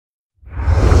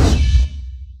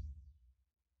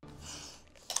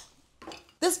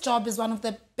This job is one of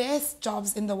the best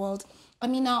jobs in the world. I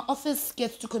mean, our office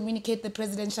gets to communicate the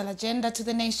presidential agenda to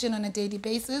the nation on a daily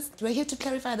basis. We're here to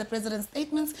clarify the president's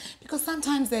statements because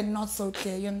sometimes they're not so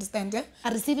clear, you understand, yeah?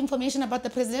 I receive information about the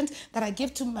president that I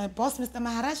give to my boss, Mr.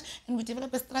 Maharaj, and we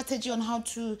develop a strategy on how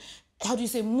do you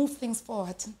say, move things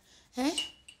forward. Eh?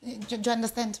 Do you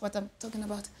understand what I'm talking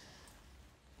about?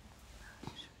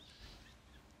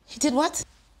 He did what?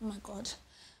 Oh my God.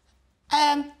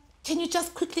 Can you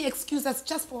just quickly excuse us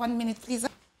just for 1 minute, please?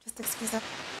 Just excuse us.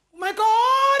 Oh my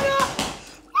God!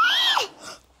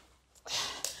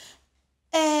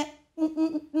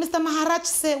 Mr. Maharaj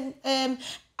said,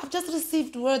 I've just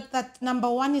received word that number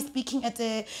one is speaking at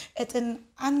an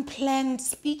unplanned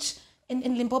speech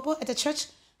in Limpopo at a church.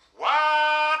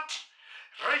 What?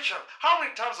 Rachel, how many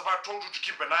times have I told you to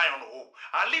keep an eye on the hole?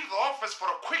 I leave the office for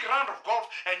a quick round of golf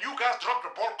and you guys drop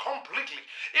the ball completely.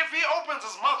 If he opens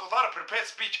his mouth without a prepared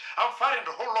speech, I'm firing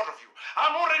the whole lot of you.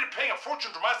 I'm already paying a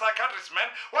fortune to my psychiatrist, man.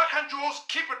 Why can't you all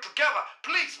keep it together?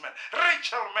 Please, man.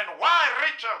 Rachel, man. Why,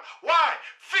 Rachel? Why?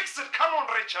 Fix it. Come on,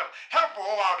 Rachel. Help her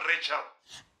out, Rachel.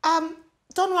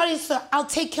 Don't worry, sir. I'll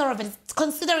take care of it.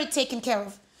 Consider it taken care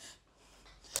of.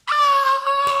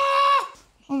 Ah!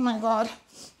 Oh, my God.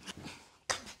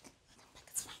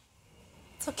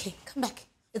 It's okay, come back.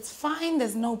 It's fine,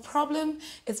 there's no problem.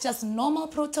 It's just normal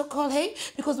protocol, hey?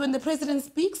 Because when the president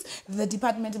speaks, the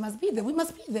department must be there. We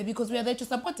must be there because we are there to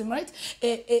support him, right?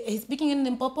 He's speaking in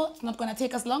Limpopo. It's not going to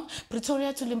take us long.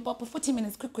 Pretoria to Limpopo, 40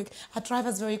 minutes, quick. Our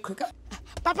driver's very quick.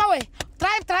 Papa, wait.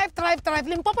 Drive.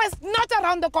 Limpopo is not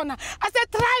around the corner. I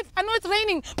said drive. I know it's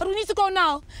raining, but we need to go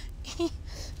now.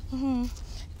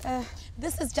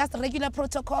 This is just regular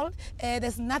protocol.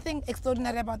 There's nothing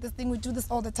extraordinary about this thing. We do this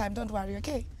all the time. Don't worry,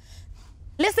 okay?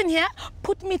 Listen here.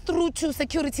 Put me through to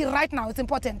security right now. It's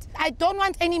important. I don't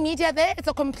want any media there. It's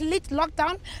a complete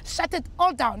lockdown. Shut it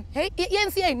all down. Hey,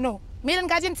 ENCA, no. Mail and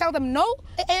Guardian, tell them no.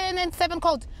 LNN8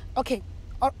 code. Okay.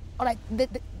 All right.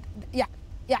 Yeah,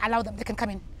 allow them. They can come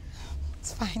in.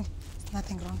 It's fine. There's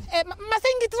nothing wrong.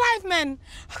 Masengi, drive, man.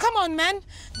 Come on, man.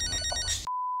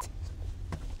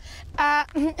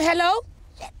 Hello?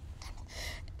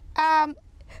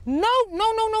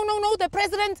 No. The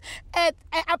president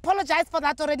apologized for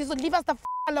that already, so leave us the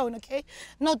alone, okay?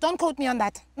 No, don't quote me on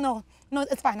that. No,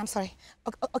 it's fine. I'm sorry.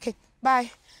 Okay, bye.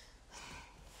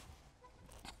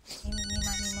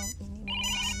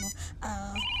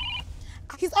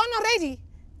 He's on already.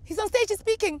 He's on stage, he's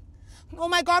speaking. Oh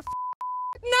my God.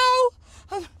 No!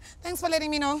 Thanks for letting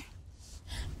me know.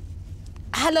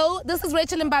 Hello, this is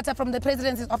Rachel Mbata from the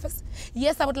President's office.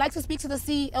 Yes, I would like to speak to the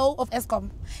CEO of Eskom.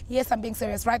 Yes, I'm being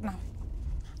serious right now.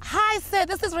 Hi, sir,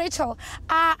 this is Rachel.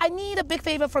 I need a big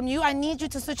favor from you. I need you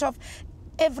to switch off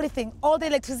everything, all the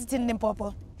electricity in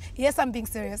Limpopo. Yes, I'm being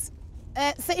serious.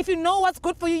 So if you know what's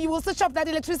good for you, you will switch off that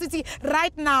electricity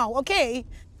right now, okay?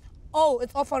 Oh,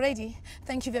 it's off already.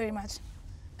 Thank you very much.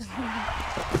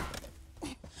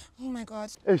 Oh, my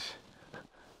God. Ish.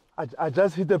 I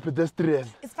just hit the pedestrian.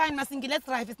 It's fine, Masingi. Let's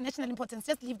drive. It's national importance.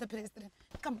 Just leave the pedestrian.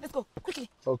 Come, let's go. Quickly.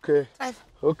 Okay. Drive.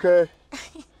 Okay.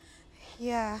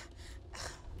 Yeah.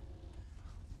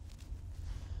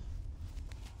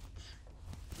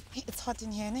 It's hot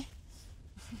in here, ne?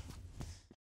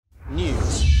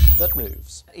 News that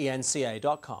moves.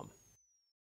 ENCA.com.